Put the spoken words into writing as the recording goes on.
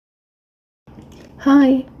Hi,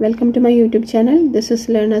 welcome to my YouTube channel. This is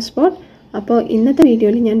Learner Spot. അപ്പോൾ ഇന്നത്തെ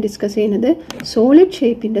വീഡിയോയിൽ ഞാൻ ഡിസ്കസ് ചെയ്യുന്നത് സോളിഡ്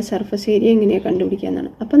ഷേപ്പിൻ്റെ സർഫസ് ഏരിയ എങ്ങനെയാണ് കണ്ടുപിടിക്കാനാണ്.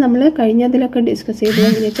 അപ്പോൾ നമ്മൾ കഴിഞ്ഞതിലൊക്കെ ഡിസ്കസ് ചെയ്തത്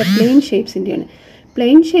എങ്ങനെയാണെന്ന് വെച്ചാൽ പ്ലെയിൻ ഷേപ്സിൻ്റെയാണ്.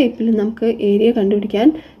 പ്ലെയിൻ ഷേപ്പിൽ നമുക്ക് ഏരിയ കണ്ടുപിടിക്കാൻ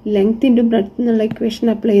ലെങ്ത് ഇൻറ്റു ബ്രെഡ്ത്ത് എന്നുള്ള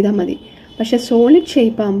ഇക്വേഷൻ അപ്ലൈ ചെയ്താൽ മതി. പക്ഷേ സോളിഡ്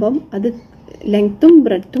ഷേപ്പ് ആകുമ്പം അത് ലെങ്ത്തും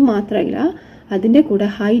ബ്രെഡ്ത്തും മാത്രമല്ല, അതിൻ്റെ കൂടെ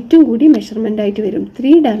ഹൈറ്റും കൂടി മെഷർമെൻ്റ് ആയിട്ട് വരും.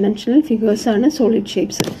 3 ഡയമെൻഷണൽ ഫിഗേഴ്സാണ് സോളിഡ്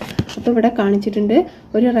ഷേപ്സ്. അപ്പോൾ ഇവിടെ കാണിച്ചിട്ടുണ്ട്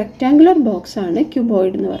ഒരു റെക്റ്റാങ്കുലർ ബോക്സാണ്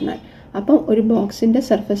ക്യൂബോയിഡ് എന്ന് പറഞ്ഞാൽ. അപ്പോൾ ഒരു ബോക്സിൻ്റെ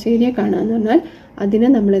സർഫസ് ഏരിയ കാണാമെന്ന് പറഞ്ഞാൽ അതിനെ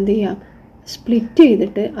നമ്മൾ എന്ത് ചെയ്യാം, സ്പ്ലിറ്റ്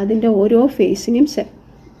ചെയ്തിട്ട് അതിൻ്റെ ഓരോ ഫേസിനെയും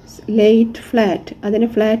ഫ്ലാറ്റ് അതിനെ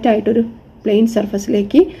ഫ്ലാറ്റായിട്ടൊരു പ്ലെയിൻ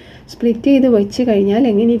സർഫസിലേക്ക് സ്പ്ലിറ്റ് ചെയ്ത് വെച്ച് കഴിഞ്ഞാൽ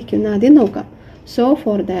എങ്ങനെ ഇരിക്കുന്ന ആദ്യം നോക്കാം. So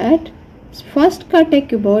for that first cut a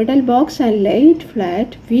cuboidal box and lay it flat.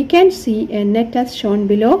 We can see a net as shown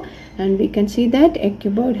below, and we can see that a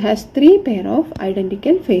cuboid has 3 pair of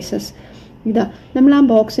identical faces. ഇതാ നമ്മൾ ആ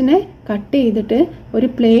ബോക്സിനെ cut ചെയ്തിട്ട് ഒരു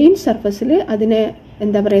plain സർഫസിൽ അതിനെ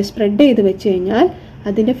എന്താ പറയുക spread ചെയ്ത് വെച്ച് കഴിഞ്ഞാൽ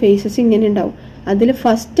അതിൻ്റെ ഫേസസ് ഇങ്ങനെ ഉണ്ടാവും. അതിൽ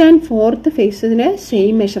first and fourth ഫേസിന്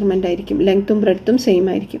same measurement ആയിരിക്കും, ലെങ്ത്തും ബ്രെഡ്ത്തും സെയിം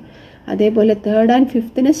ആയിരിക്കും. അതേപോലെ തേർഡ് ആൻഡ്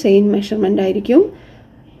ഫിഫ്ത്തിന് സെയിം മെഷർമെൻ്റ് ആയിരിക്കും,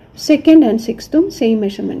 സെക്കൻഡ് ആൻഡ് സിക്സ്ത്തും സെയിം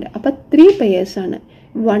മെഷർമെൻറ്റ്. അപ്പോൾ 3 പെയേഴ്സാണ്.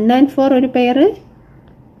 1 and 4 ഒരു പെയർ,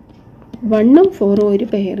 1ഉം 4ഉം ഒരു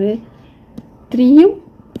പെയർ, 3ഉം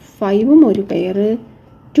 5ഉം ഒരു പെയർ,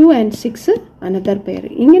 2 and 6 അനദർ പെയർ.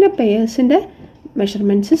 ഇങ്ങനെ പെയേഴ്സിൻ്റെ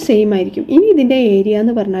മെഷർമെൻറ്റ്സ് സെയിം ആയിരിക്കും. ഇനി ഇതിൻ്റെ ഏരിയ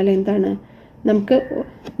എന്ന് പറഞ്ഞാൽ എന്താണ്,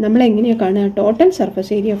 നമ്മൾ എങ്ങനെയാണ് കാണുക, total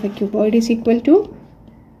surface area of A cuboid is equal to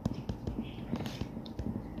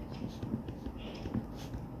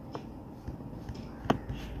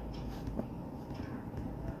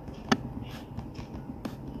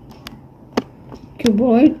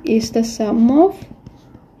cuboid is the sum of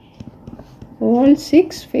all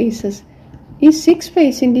 6 faces. ഈ 6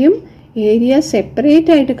 ഫേസിൻ്റെയും ഏരിയ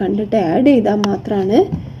സെപ്പറേറ്റ് ആയിട്ട് കണ്ടിട്ട് ആഡ് ചെയ്താൽ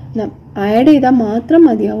മാത്രം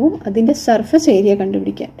മതിയാവും അതിൻ്റെ സർഫസ് ഏരിയ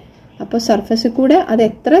കണ്ടുപിടിക്കാൻ. അപ്പോൾ സർഫസിൽ കൂടെ അത്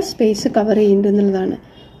എത്ര സ്പേസ് കവർ ചെയ്യുന്നുണ്ടെന്നുള്ളതാണ്.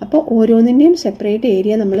 അപ്പോൾ ഓരോന്നിൻ്റെയും സെപ്പറേറ്റ്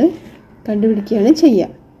ഏരിയ നമ്മൾ കണ്ടുപിടിക്കുകയാണ് ചെയ്യുക.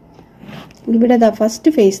 ഇവിടെ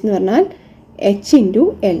ഫസ്റ്റ് ഫേസ് എന്ന് പറഞ്ഞാൽ H ഇൻറ്റു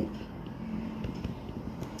L,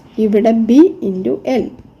 ഇവിടെ B ഇൻറ്റു L.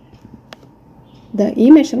 ഈ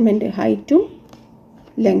മെഷർമെൻറ്റ് ഹൈറ്റും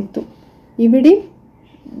ലെങ്ത്തും, ഇവിടെ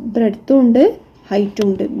ബ്രെഡ്ത്തും ഉണ്ട് ഹൈറ്റും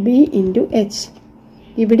ഉണ്ട്, B ഇൻറ്റു H.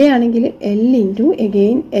 ഇവിടെയാണെങ്കിൽ L ഇൻറ്റു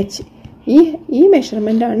എഗെയിൻ H. ഈ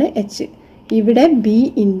മെഷർമെൻ്റ് ആണ് H. ഇവിടെ B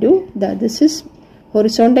into this is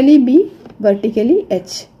horizontally B, vertically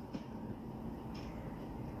H.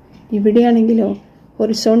 ഇവിടെയാണെങ്കിലോ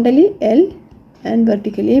horizontally L and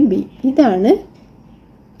vertically B. ഇതാണ്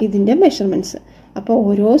ഇതിൻ്റെ മെഷർമെൻറ്റ്സ്. അപ്പോൾ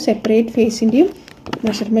ഓരോ സെപ്പറേറ്റ് ഫേസിൻ്റെയും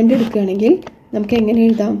മെഷർമെൻറ്റ് എടുക്കുകയാണെങ്കിൽ നമുക്ക് എങ്ങനെ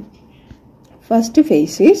എഴുതാം, first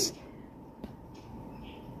phase is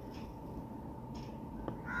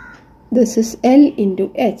this is L into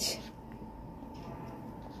H,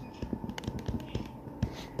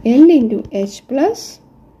 L into H plus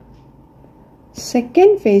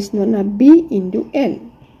second phase എന്ന് പറഞ്ഞാൽ B into L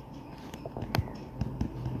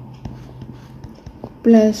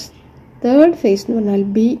plus third phase എന്ന് പറഞ്ഞാൽ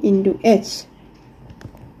B into H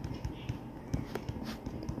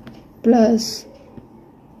plus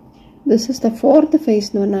this is the fourth face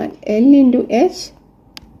എന്ന് പറഞ്ഞാൽ L into H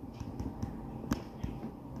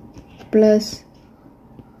plus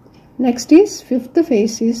next is fifth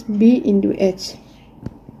face is B into H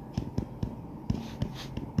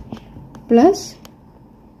plus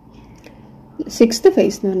sixth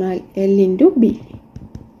face എന്ന് പറഞ്ഞാൽ L into B.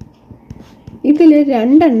 ഇതിൽ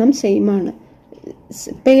 2 എണ്ണം same ആണ്.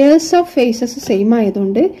 Pairs of faces same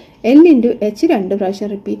ആയതുകൊണ്ട് L into H 2 പ്രാവശ്യം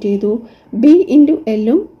repeat ചെയ്തു, B ഇൻറ്റു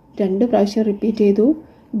Lഉം 2 പ്രാവശ്യം റിപ്പീറ്റ് ചെയ്തു,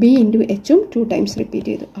 B ഇൻറ്റു Hഉം 2 ടൈംസ് റിപ്പീറ്റ്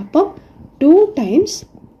ചെയ്തു. അപ്പം 2 times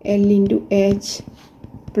L into H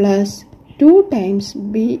plus 2 times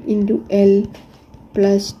B into L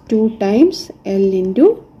plus 2 times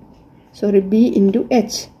B into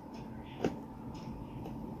H.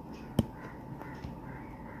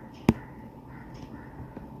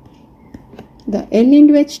 L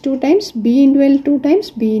into H 2 times, B into L 2 times,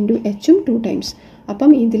 B into Hഉം 2 times.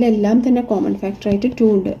 അപ്പം ഇതിലെല്ലാം തന്നെ common ഫാക്ടറായിട്ട് 2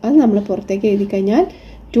 ഉണ്ട്. അത് നമ്മൾ പുറത്തേക്ക് എഴുതി കഴിഞ്ഞാൽ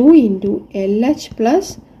 2 into LH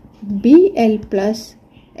plus BL plus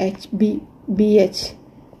BH.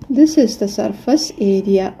 This is the surface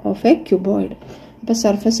area of A cuboid. അപ്പോൾ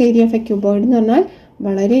surface area of A cuboid എന്ന് പറഞ്ഞാൽ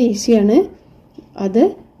വളരെ ഈസിയാണ്. അത്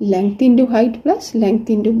length into height plus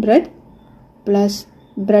length into bread plus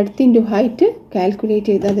breadth into height calculate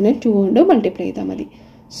ചെയ്ത് അതിനെ 2 കൊണ്ട് multiply ചെയ്താൽ മതി.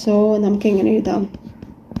 സോ നമുക്ക് എങ്ങനെ എഴുതാം,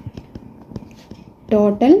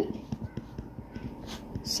 total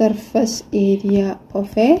surface area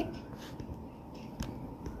of A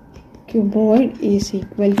cuboid is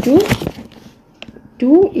equal to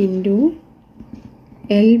 2 into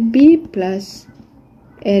LB plus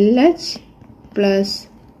LH plus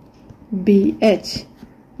BH.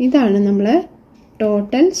 ഇതാണ് നമ്മളെ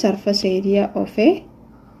total surface area of A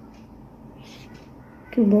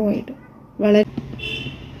cuboid. വളരെ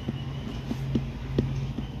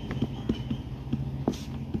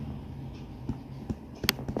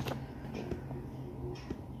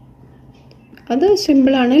അത്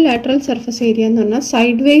സിമ്പിളാണ്. ലാറ്ററൽ സർഫസ് ഏരിയ എന്ന് പറഞ്ഞാൽ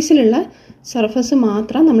സൈഡ് വേസിലുള്ള സർഫസ്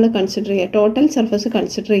മാത്രം നമ്മൾ കൺസിഡർ ചെയ്യുക, ടോട്ടൽ സർഫസ്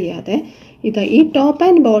കൺസിഡർ ചെയ്യാതെ. ഇതാ ഈ ടോപ്പ്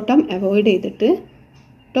ആൻഡ് ബോട്ടം അവോയ്ഡ്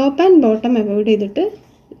ചെയ്തിട്ട്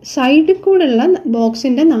സൈഡിൽ കൂടെയുള്ള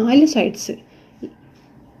ബോക്സിൻ്റെ 4 സൈഡ്സ്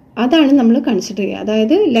അതാണ് നമ്മൾ കൺസിഡർ ചെയ്യുക.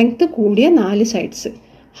 അതായത് ലെങ്ത്ത് കൂടിയ 4 സൈഡ്സ്,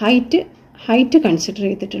 ഹൈറ്റ് കൺസിഡർ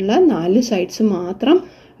ചെയ്തിട്ടുള്ള 4 സൈഡ്സ് മാത്രം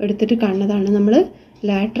എടുത്തിട്ട് കാണുന്നതാണ് നമ്മൾ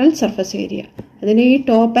ലാറ്ററൽ സർഫസ് ഏരിയ. അതിന് ഈ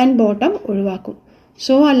ടോപ്പ് ആൻഡ് ബോട്ടം ഒഴിവാക്കും.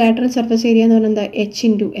 സോ ആ ലാറ്ററൽ സർഫസ് ഏരിയ എന്ന് പറയുന്നത് H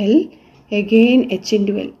into L again H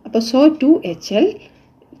into L. അപ്പോൾ സോ 2HL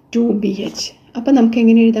 2BH. അപ്പോൾ നമുക്ക്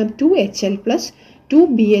എങ്ങനെ എഴുതാം? 2HL പ്ലസ്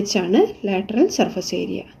 2BH ആണ് lateral surface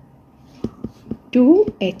area.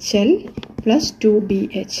 2HL plus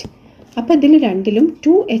 2BH. അപ്പോൾ ഇതിൽ രണ്ടിലും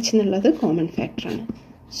 2H എന്നുള്ളത് കോമൺ ഫാക്ടറാണ്.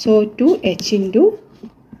 So 2H into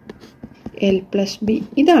L plus B.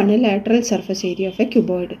 ഇതാണ് lateral surface area of A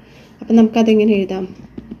cuboid. അപ്പം നമുക്കതെങ്ങനെ എഴുതാം?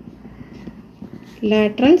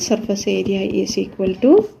 Lateral surface area is equal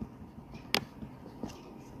to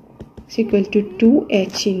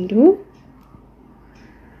 2H into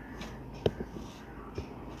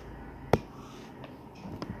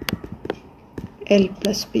L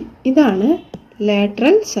plus B. ഇതാണ്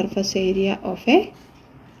lateral surface area of A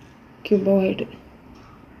cuboid.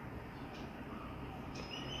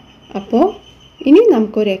 അപ്പോൾ ഇനി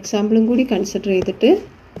നമുക്കൊരു എക്സാമ്പിളും കൂടി കൺസിഡർ ചെയ്തിട്ട്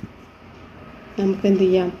നമുക്ക് എന്ത്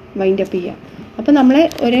ചെയ്യാം? വൈൻഡപ്പ് ചെയ്യാം. അപ്പോൾ നമ്മളെ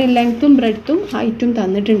ഒരു ലെങ്ത്തും ബ്രെഡ്ത്തും ഹൈറ്റും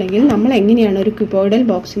തന്നിട്ടുണ്ടെങ്കിൽ നമ്മൾ എങ്ങനെയാണ് ഒരു ക്യൂബോയിഡൽ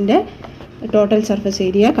ബോക്സിൻ്റെ ടോട്ടൽ സർഫസ്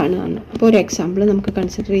ഏരിയ കാണുകയെന്ന്. അപ്പോൾ ഒരു എക്സാമ്പിൾ നമുക്ക്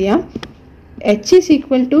കൺസിഡർ ചെയ്യാം. H is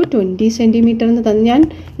equal to 20 centimetre എന്ന് തന്നെ. ഞാൻ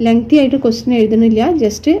ലെങ്തി ആയിട്ട് ക്വസ്റ്റ്യൻ എഴുതുന്നില്ല,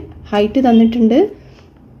 ജസ്റ്റ് ഹൈറ്റ് തന്നിട്ടുണ്ട്.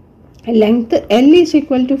 Length L is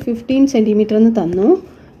equal to 15 centimetre എന്ന് തന്നു.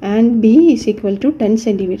 And B is equal to 10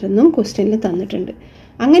 centimetre എന്നും ക്വസ്റ്റ്യനിൽ തന്നിട്ടുണ്ട്.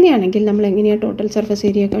 അങ്ങനെയാണെങ്കിൽ നമ്മൾ എങ്ങനെയാണ് ടോട്ടൽ സർഫസ്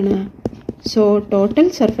ഏരിയ കാണുക? So total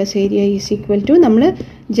surface area is equal to, നമ്മൾ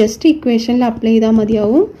ജസ്റ്റ് ഇക്വേഷനിൽ അപ്ലൈ ചെയ്താൽ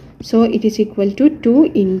മതിയാവും. So it is equal to 2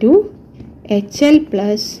 into HL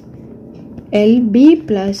plus LB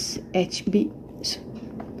plus HB.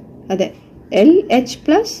 അതെ, LH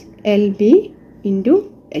plus LB into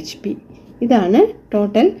HB. ഇതാണ്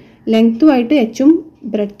ടോട്ടൽ. ലെങ്ത്തുമായിട്ട് എച്ചും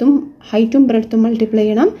ബ്രെഡ്ത്തും ഹൈറ്റും ബ്രെഡ്ത്തും മൾട്ടിപ്ലൈ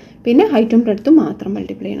ചെയ്യണം, പിന്നെ ഹൈറ്റും ബ്രെഡ്ത്തും മാത്രം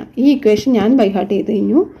മൾട്ടിപ്ലൈ ചെയ്യണം. ഈ ഇക്വേഷൻ ഞാൻ ബൈഹാർട്ട് ചെയ്ത്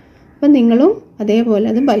കഴിഞ്ഞു. അപ്പം നിങ്ങളും അതേപോലെ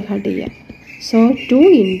അത് ബൈഹാർട്ട് ചെയ്യുക. So 2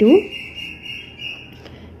 into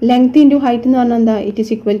length into height എന്ന് പറഞ്ഞാൽ എന്താ? It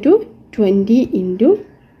is equal to 20 into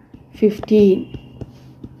 15.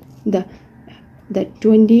 ഇതാ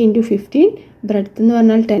 20 ഇൻറ്റു 15. ബ്രെഡ്ത്ത് എന്ന്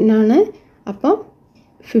പറഞ്ഞാൽ 10 ആണ്. അപ്പം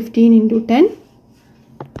 15 ഇൻറ്റു 10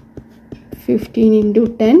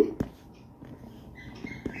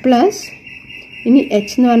 പ്ലസ് ഇനി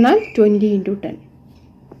H എന്ന് പറഞ്ഞാൽ 20 ഇൻറ്റു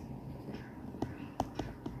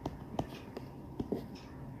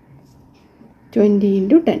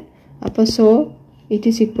 10. അപ്പോൾ so it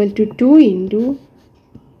is equal to 2 into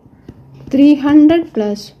 300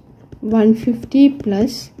 plus 150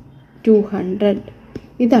 plus 200.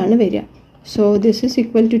 ഇതാണ് വരിക. So this is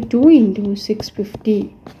equal to 2 into 650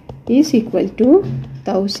 is equal to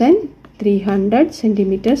 1300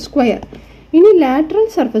 centimetre square. ഇനി ലാറ്ററൽ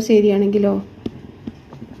സർഫസ് ഏരിയ ആണെങ്കിലോ?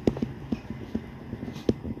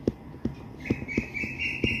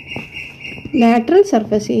 ലാറ്ററൽ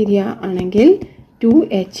സർഫസ് ഏരിയ ആണെങ്കിൽ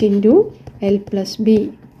 2H into L plus B.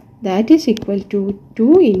 That is equal to 2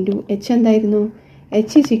 into H എന്തായിരുന്നു?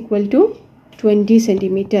 H is equal to 20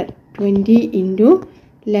 centimetre. 20 into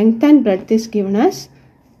length and breadth is given as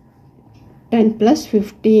 10 plus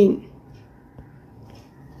 15.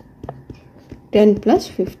 10 plus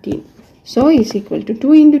 15. So is equal to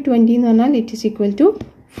 2 into 20 എന്ന് പറഞ്ഞാൽ it is equal to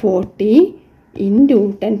 40 into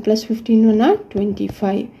 10 plus 15 എന്ന് പറഞ്ഞാൽ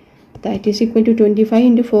 25. That is equal to 25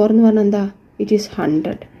 into 4 എന്ന് പറഞ്ഞാൽ എന്താ? It is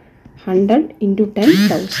 100. 100 into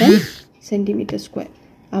 10,000 centimeter square.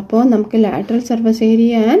 അപ്പോൾ നമുക്ക് lateral surface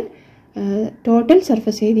area and total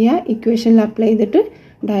surface area ഇക്വേഷനിൽ അപ്ലൈ ചെയ്തിട്ട്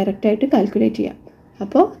ഡയറക്റ്റ് ആയിട്ട് കാൽക്കുലേറ്റ് ചെയ്യാം.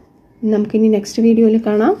 അപ്പോൾ നമുക്കിനി നെക്സ്റ്റ് വീഡിയോയിൽ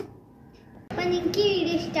കാണാം. അപ്പോൾ നിങ്ങൾക്ക് ഈ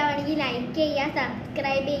വീഡിയോ ഇഷ്ടമാണെങ്കിൽ ലൈക്ക് ചെയ്യുക,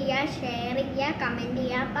 സബ്സ്ക്രൈബ് ചെയ്യുക, ഷെയർ ചെയ്യുക, കമൻറ്റ്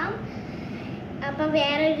ചെയ്യുക. അപ്പം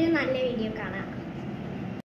വേറൊരു നല്ല വീഡിയോ കാണാം.